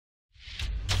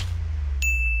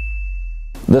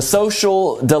The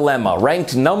Social Dilemma,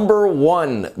 ranked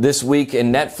 #1 this week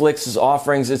in Netflix's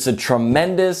offerings. It's a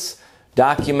tremendous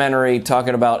documentary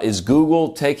talking about, is Google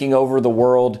taking over the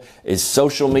world? Is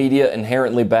social media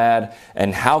inherently bad?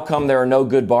 And how come there are no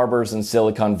good barbers in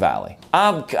Silicon Valley?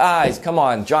 Guys, come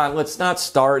on, John, let's not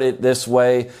start it this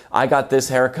way. I got this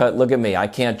haircut. Look at me. I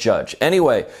can't judge.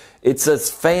 Anyway, it's a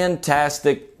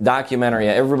fantastic documentary.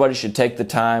 Everybody should take the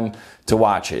time to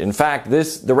watch it. In fact,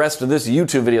 the rest of this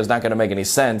YouTube video is not going to make any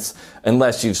sense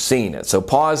unless you've seen it. So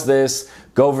pause this,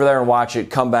 go over there and watch it,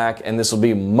 come back, and this will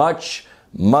be much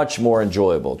more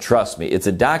enjoyable. Trust me. It's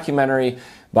a documentary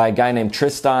by a guy named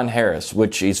Tristan Harris,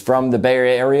 which he's from the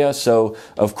Bay Area. So,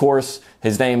 of course,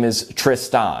 his name is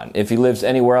Tristan. If he lives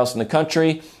anywhere else in the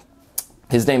country,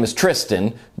 his name is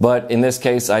Tristan. But in this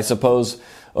case, I suppose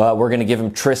we're going to give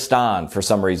him Tristan for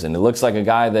some reason. It looks like a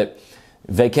guy that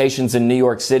vacations in New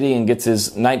York City and gets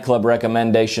his nightclub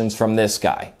recommendations from this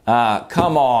guy.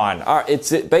 Come on.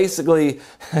 It's basically...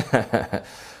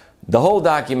 The whole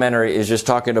documentary is just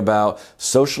talking about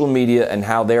social media and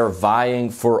how they're vying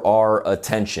for our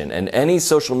attention. And any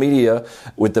social media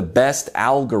with the best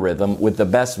algorithm, with the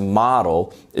best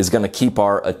model, is going to keep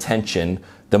our attention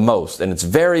the most. And it's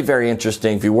very, very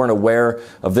interesting. If you weren't aware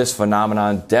of this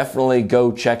phenomenon, definitely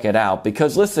go check it out.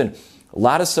 Because listen, a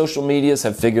lot of social medias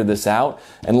have figured this out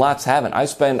and lots haven't.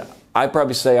 I'd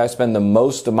probably say I spend the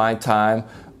most of my time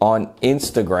on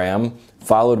Instagram,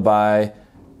 followed by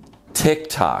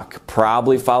TikTok,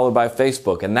 probably followed by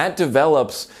Facebook. And that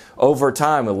develops over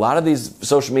time. A lot of these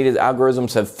social media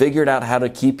algorithms have figured out how to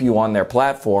keep you on their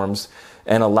platforms,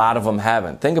 and a lot of them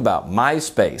haven't. Think about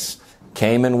MySpace,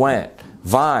 came and went.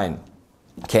 Vine,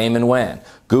 came and went.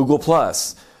 Google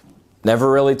Plus, never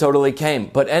really totally came.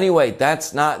 But anyway,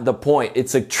 that's not the point.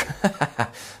 It's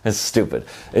it's stupid.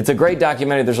 It's a great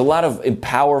documentary. There's a lot of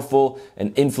powerful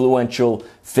and influential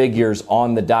figures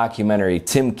on the documentary.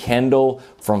 Tim Kendall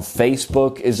from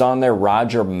Facebook is on there.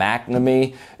 Roger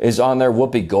McNamee is on there.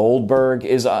 Whoopi Goldberg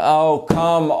is... Oh,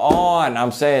 come on.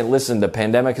 I'm saying, listen, the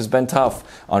pandemic has been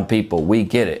tough on people. We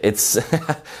get it.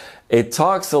 It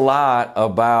talks a lot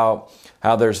about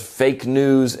how there's fake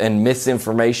news and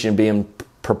misinformation being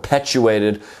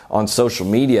perpetuated on social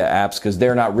media apps because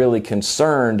they're not really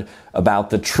concerned about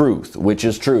the truth, which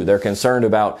is true. They're concerned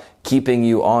about keeping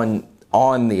you on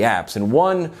the apps. And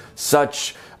one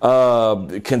such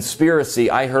conspiracy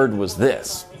I heard was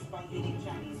this.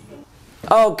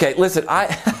 Okay, listen,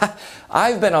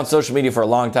 I've been on social media for a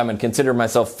long time and consider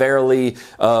myself fairly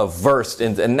versed,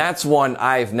 and that's one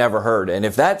I've never heard. And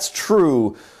if that's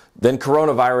true, then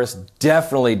coronavirus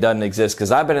definitely doesn't exist, because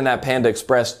I've been in that Panda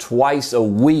Express twice a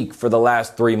week for the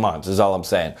last 3 months, is all I'm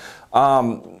saying.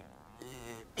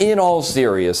 In all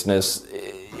seriousness,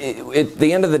 at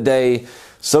the end of the day,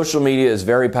 social media is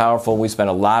very powerful. We spend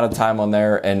a lot of time on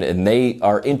there, and they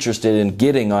are interested in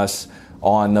getting us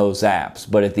on those apps.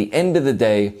 But at the end of the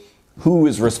day,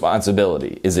 whose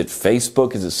responsibility? Is it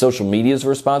Facebook? Is it social media's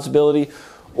responsibility?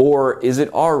 Or is it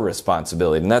our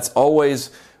responsibility? And that's always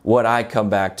what I come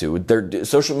back to.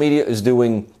 Social media is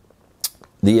doing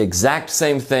the exact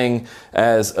same thing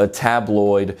as a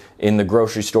tabloid in the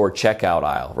grocery store checkout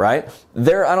aisle, right?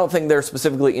 I don't think they're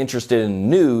specifically interested in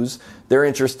news. They're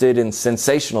interested in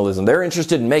sensationalism. They're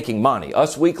interested in making money.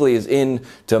 Us Weekly is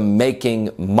into making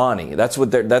money. That's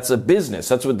a business.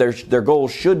 That's what their goal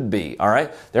should be, all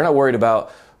right? They're not worried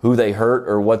about who they hurt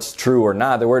or what's true or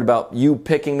not. They're worried about you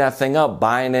picking that thing up,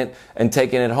 buying it, and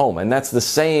taking it home. And that's the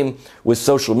same with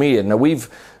social media. Now, we've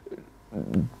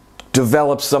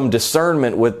developed some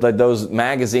discernment with those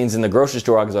magazines in the grocery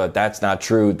store. I go, that's not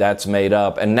true, that's made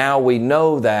up. And now we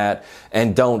know that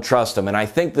and don't trust them. And I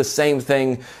think the same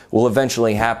thing will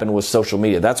eventually happen with social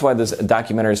media. That's why this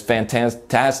documentary is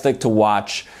fantastic to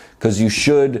watch, because you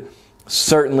should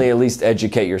certainly at least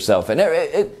educate yourself.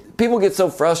 And people get so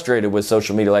frustrated with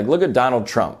social media. Like, look at Donald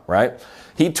Trump, right?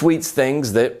 He tweets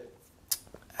things that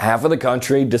half of the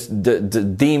country just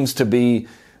deems to be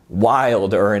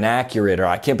wild or inaccurate, or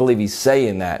I can't believe he's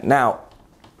saying that. Now,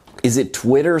 is it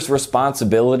Twitter's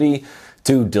responsibility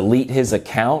to delete his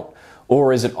account,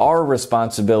 or is it our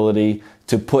responsibility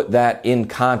to put that in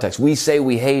context? We say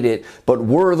we hate it, but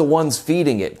we're the ones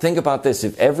feeding it. Think about this.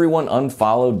 If everyone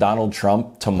unfollowed Donald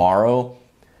Trump tomorrow,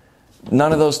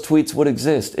 none of those tweets would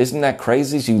exist. Isn't that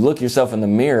crazy? So you look yourself in the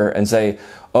mirror and say,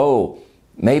 oh,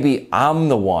 maybe I'm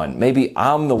the one. Maybe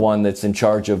I'm the one that's in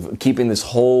charge of keeping this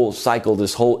whole cycle,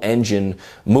 this whole engine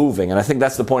moving. And I think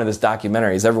that's the point of this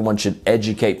documentary, is everyone should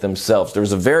educate themselves.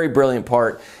 There's a very brilliant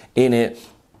part in it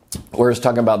where it's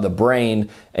talking about the brain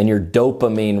and your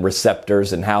dopamine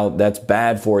receptors and how that's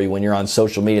bad for you when you're on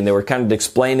social media. And they were kind of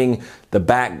explaining the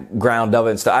background of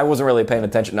it and stuff. I wasn't really paying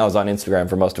attention. I was on Instagram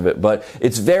for most of it. But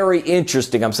it's very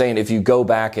interesting, I'm saying, if you go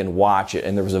back and watch it.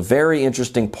 And there was a very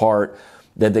interesting part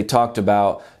that they talked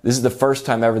about. This is the first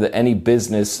time ever that any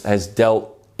business has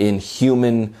dealt in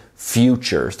human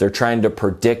futures. They're trying to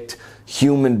predict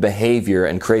human behavior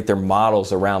and create their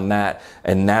models around that,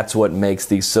 and that's what makes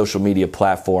these social media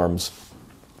platforms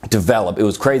develop. It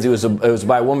was crazy. It was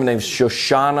by a woman named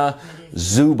Shoshana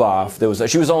Zuboff.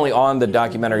 She was only on the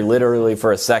documentary literally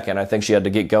for a second. I think she had to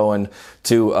get going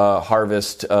to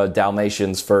harvest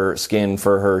Dalmatians for skin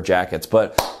for her jackets.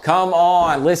 But come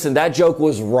on, listen, that joke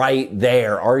was right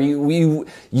there. Are you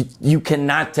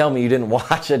cannot tell me you didn't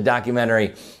watch a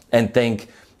documentary and think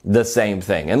the same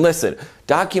thing. And listen,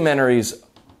 documentaries,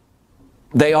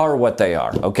 they are what they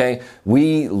are, okay?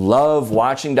 We love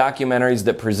watching documentaries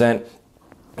that present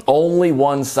only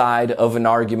one side of an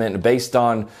argument based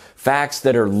on facts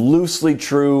that are loosely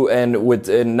true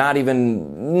and not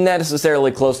even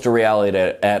necessarily close to reality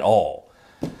at all.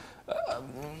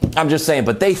 I'm just saying,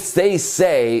 but they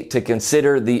say to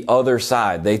consider the other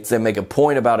side. They make a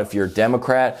point about if you're a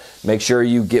Democrat, make sure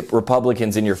you get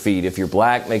Republicans in your feed. If you're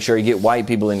black, make sure you get white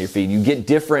people in your feed. You get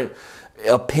different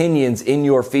opinions in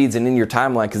your feeds and in your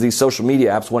timeline because these social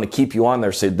media apps want to keep you on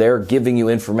there, so they're giving you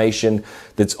information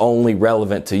that's only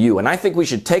relevant to you. And I think we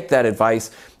should take that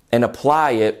advice and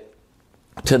apply it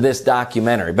to this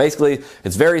documentary. Basically,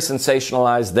 it's very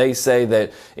sensationalized. They say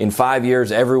that in 5 years,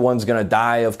 everyone's going to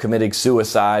die of committing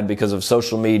suicide because of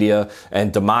social media,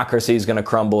 and democracy is going to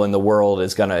crumble and the world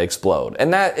is going to explode.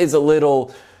 And that is a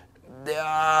little,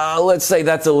 let's say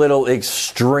that's a little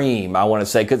extreme, I want to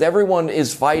say, because everyone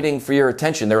is fighting for your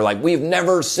attention. They're like, we've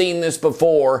never seen this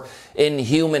before in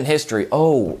human history.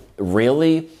 Oh,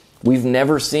 really? We've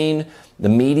never seen the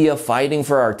media fighting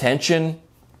for our attention?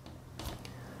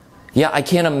 Yeah, I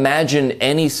can't imagine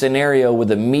any scenario where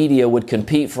the media would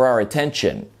compete for our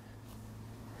attention.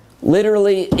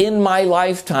 Literally, in my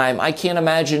lifetime, I can't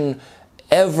imagine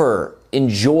ever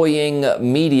enjoying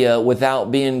media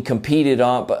without being competed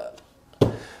on.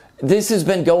 This has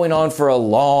been going on for a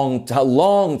long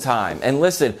time. And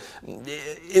listen,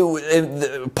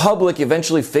 the public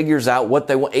eventually figures out what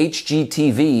they want.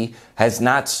 HGTV has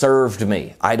not served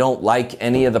me. I don't like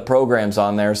any of the programs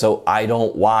on there, so I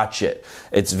don't watch it.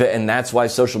 And that's why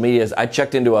social media is. I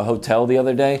checked into a hotel the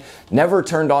other day, never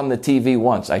turned on the TV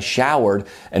once. I showered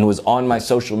and was on my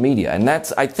social media. And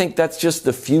I think that's just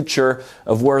the future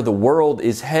of where the world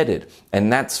is headed.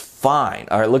 And that's fine.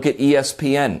 All right, look at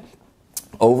ESPN.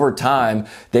 Over time,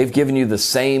 they've given you the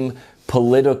same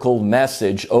political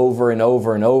message over and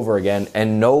over and over again,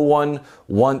 and no one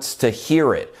wants to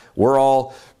hear it.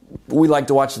 We like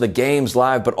to watch the games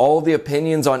live, but all the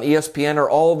opinions on ESPN are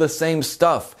all the same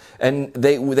stuff, and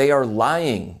they are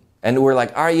lying. And we're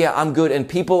like, all right, yeah, I'm good. And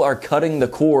people are cutting the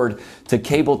cord to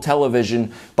cable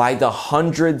television by the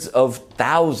hundreds of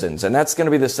thousands. And that's going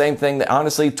to be the same thing that,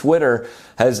 honestly, Twitter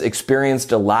has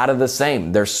experienced a lot of the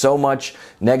same. There's so much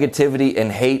negativity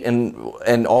and hate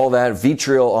and all that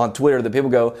vitriol on Twitter that people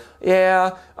go,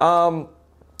 yeah,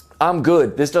 I'm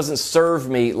good. This doesn't serve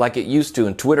me like it used to.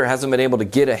 And Twitter hasn't been able to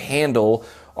get a handle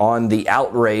on the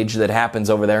outrage that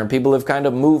happens over there. And people have kind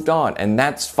of moved on. And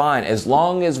that's fine as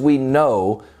long as we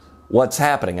know what's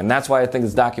happening. And that's why I think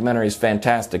this documentary is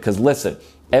fantastic. Because listen,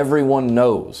 everyone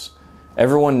knows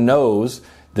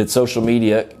that social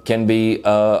media can be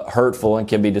hurtful and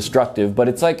can be destructive. But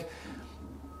it's like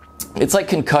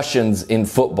concussions in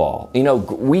football. You know,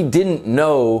 we didn't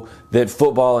know that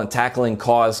football and tackling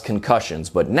cause concussions,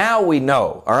 but now we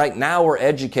know. All right, now we're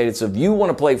educated. So if you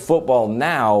want to play football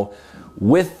now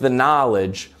with the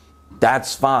knowledge,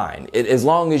 that's fine. As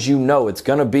long as you know it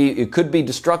could be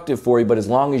destructive for you, but as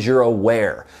long as you're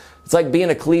aware. It's like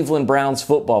being a Cleveland Browns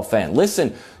football fan.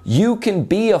 Listen, you can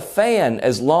be a fan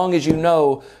as long as you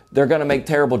know they're going to make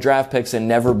terrible draft picks and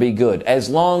never be good. As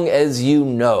long as you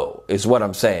know, is what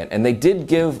I'm saying. And they did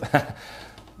give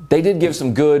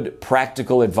some good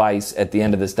practical advice at the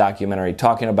end of this documentary,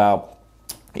 talking about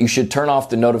you should turn off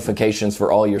the notifications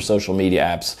for all your social media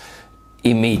apps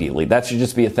immediately. That should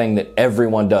just be a thing that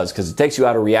everyone does, because it takes you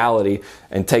out of reality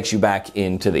and takes you back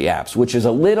into the apps, which is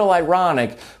a little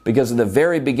ironic because in the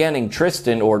very beginning,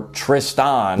 Tristan,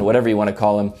 whatever you want to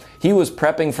call him, he was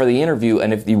prepping for the interview,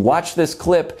 and if you watch this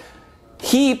clip,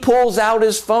 he pulls out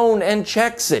his phone and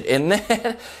checks it, and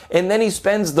then he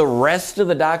spends the rest of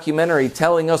the documentary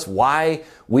telling us why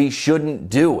we shouldn't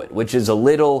do it, which is a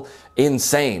little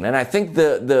insane. And I think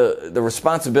the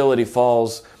responsibility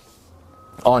falls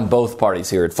on both parties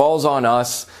here. It falls on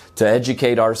us to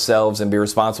educate ourselves and be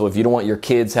responsible. If you don't want your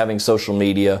kids having social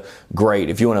media, great.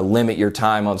 If you want to limit your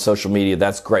time on social media,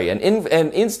 that's great. And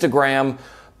Instagram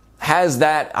has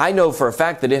that. I know for a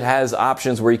fact that it has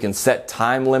options where you can set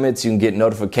time limits. You can get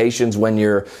notifications when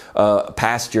you're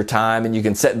past your time, and you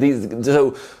can set these.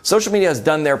 So social media has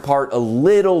done their part a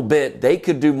little bit. They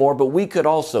could do more, but we could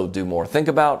also do more. Think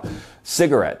about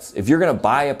cigarettes. If you're going to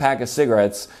buy a pack of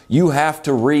cigarettes, you have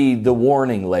to read the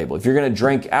warning label. If you're going to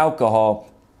drink alcohol,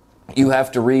 you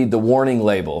have to read the warning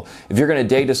label. If you're going to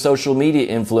date a social media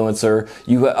influencer,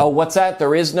 oh, what's that?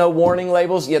 There is no warning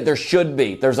labels? Yeah, there should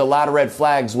be. There's a lot of red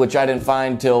flags, which I didn't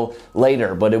find till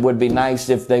later, but it would be nice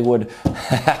if they would.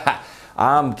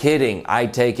 I'm kidding. I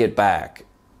take it back.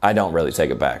 I don't really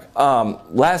take it back.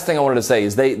 Last thing I wanted to say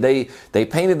is they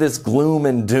painted this gloom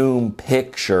and doom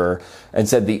picture and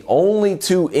said the only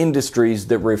two industries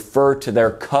that refer to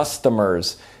their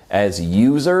customers as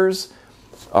users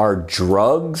are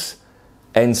drugs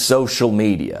and social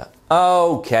media.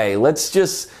 Okay,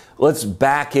 let's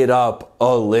back it up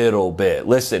a little bit.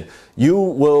 Listen, you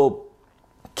will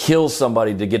kill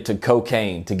somebody to get to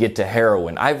cocaine, to get to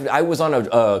heroin. I was on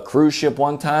a cruise ship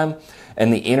one time,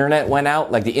 and the internet went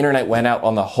out. Like, the internet went out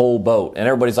on the whole boat, and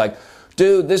everybody's like,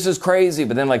 dude, this is crazy.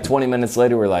 But then like 20 minutes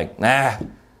later, we're like, nah,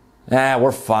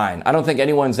 we're fine. I don't think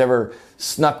anyone's ever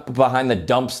snuck behind the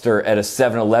dumpster at a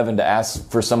 7-Eleven to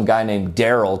ask for some guy named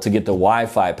Daryl to get the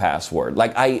Wi-Fi password.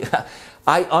 Like, I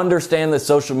understand that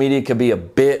social media can be a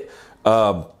bit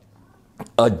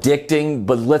addicting,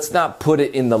 but let's not put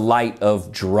it in the light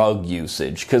of drug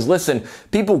usage. Because listen,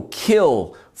 people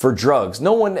kill for drugs.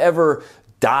 No one ever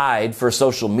died for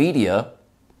social media.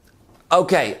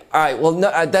 Okay, all right, well,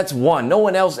 no, that's one. No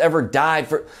one else ever died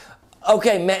for...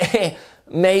 Okay,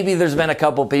 maybe there's been a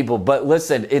couple people, but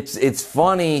listen, it's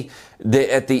funny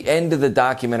that at the end of the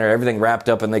documentary, everything wrapped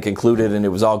up and they concluded and it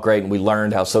was all great and we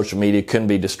learned how social media couldn't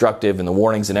be destructive and the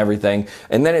warnings and everything.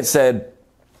 And then it said,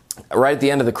 right at the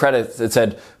end of the credits, it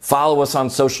said, follow us on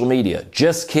social media.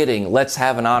 Just kidding. Let's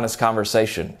have an honest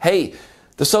conversation. Hey,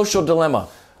 the social dilemma.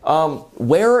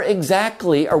 Where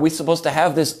exactly are we supposed to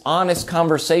have this honest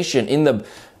conversation? In the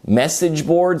message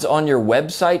boards on your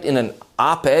website, in an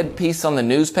op-ed piece on the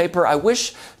newspaper? I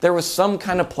wish there was some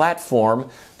kind of platform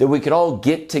that we could all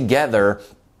get together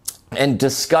and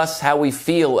discuss how we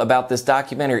feel about this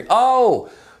documentary. Oh,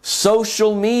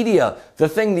 social media, the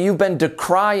thing that you've been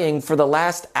decrying for the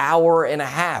last hour and a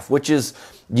half, which is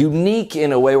unique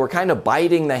in a way. We're kind of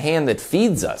biting the hand that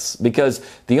feeds us, because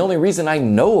the only reason I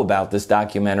know about this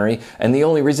documentary and the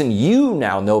only reason you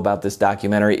now know about this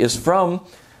documentary is from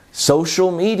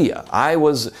social media. I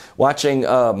was watching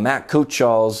Matt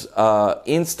Kuchal's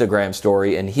Instagram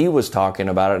story, and he was talking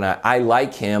about it, and I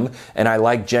like him, and I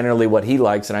like generally what he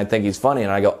likes, and I think he's funny,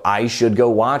 and I go, I should go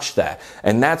watch that.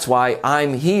 And that's why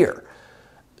I'm here.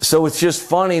 So it's just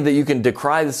funny that you can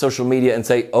decry the social media and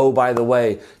say, oh, by the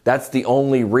way, that's the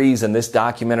only reason this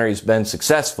documentary has been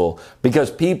successful, because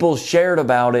people shared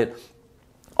about it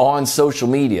on social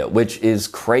media, which is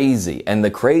crazy. And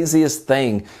the craziest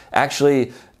thing,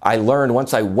 actually, I learned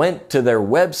once I went to their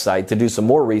website to do some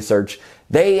more research,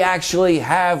 they actually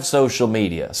have social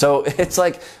media. So it's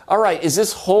like, all right, is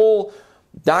this whole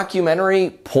documentary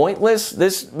pointless?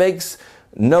 This makes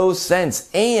no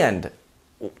sense. And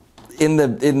in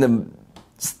the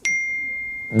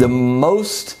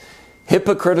most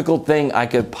hypocritical thing I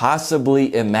could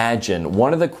possibly imagine,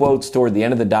 one of the quotes toward the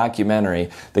end of the documentary,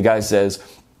 the guy says,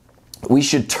 we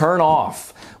should turn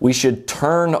off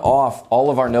all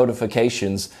of our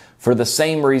notifications for the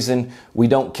same reason we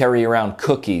don't carry around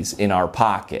cookies in our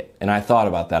pocket. And I thought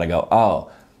about that. I go,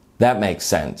 oh, that makes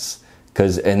sense.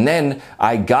 And then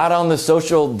I got on the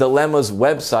Social Dilemma's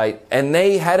website, and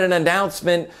they had an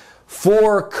announcement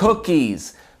for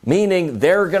cookies, meaning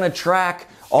they're going to track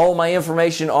all my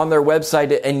information on their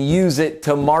website and use it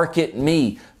to market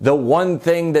me. The one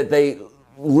thing that they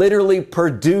literally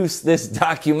produced this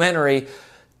documentary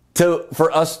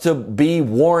for us to be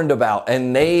warned about,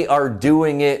 and they are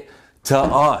doing it to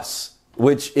us,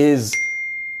 which is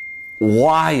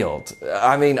wild.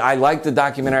 I mean, I like the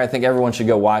documentary. I think everyone should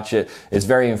go watch it. It's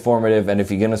very informative, and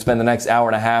if you're going to spend the next hour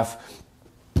and a half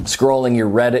scrolling your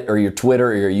Reddit or your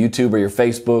Twitter or your YouTube or your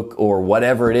Facebook or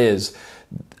whatever it is,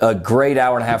 a great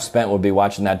hour and a half spent would be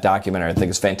watching that documentary. I think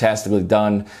it's fantastically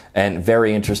done and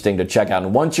very interesting to check out.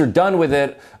 And once you're done with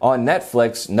it on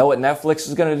Netflix, know what Netflix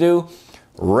is going to do?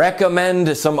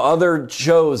 Recommend some other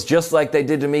shows just like they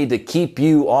did to me to keep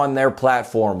you on their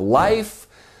platform. Life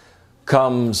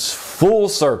comes full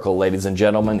circle, ladies and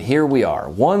gentlemen. Here we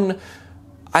are.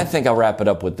 I think I'll wrap it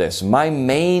up with this. My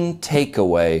main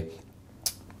takeaway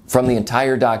from the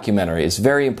entire documentary is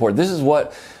very important. This is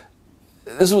what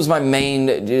this was my main,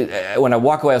 when I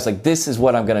walk away, I was like, this is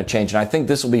what I'm going to change. And I think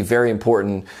this will be very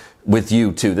important with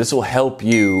you too. This will help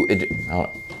you.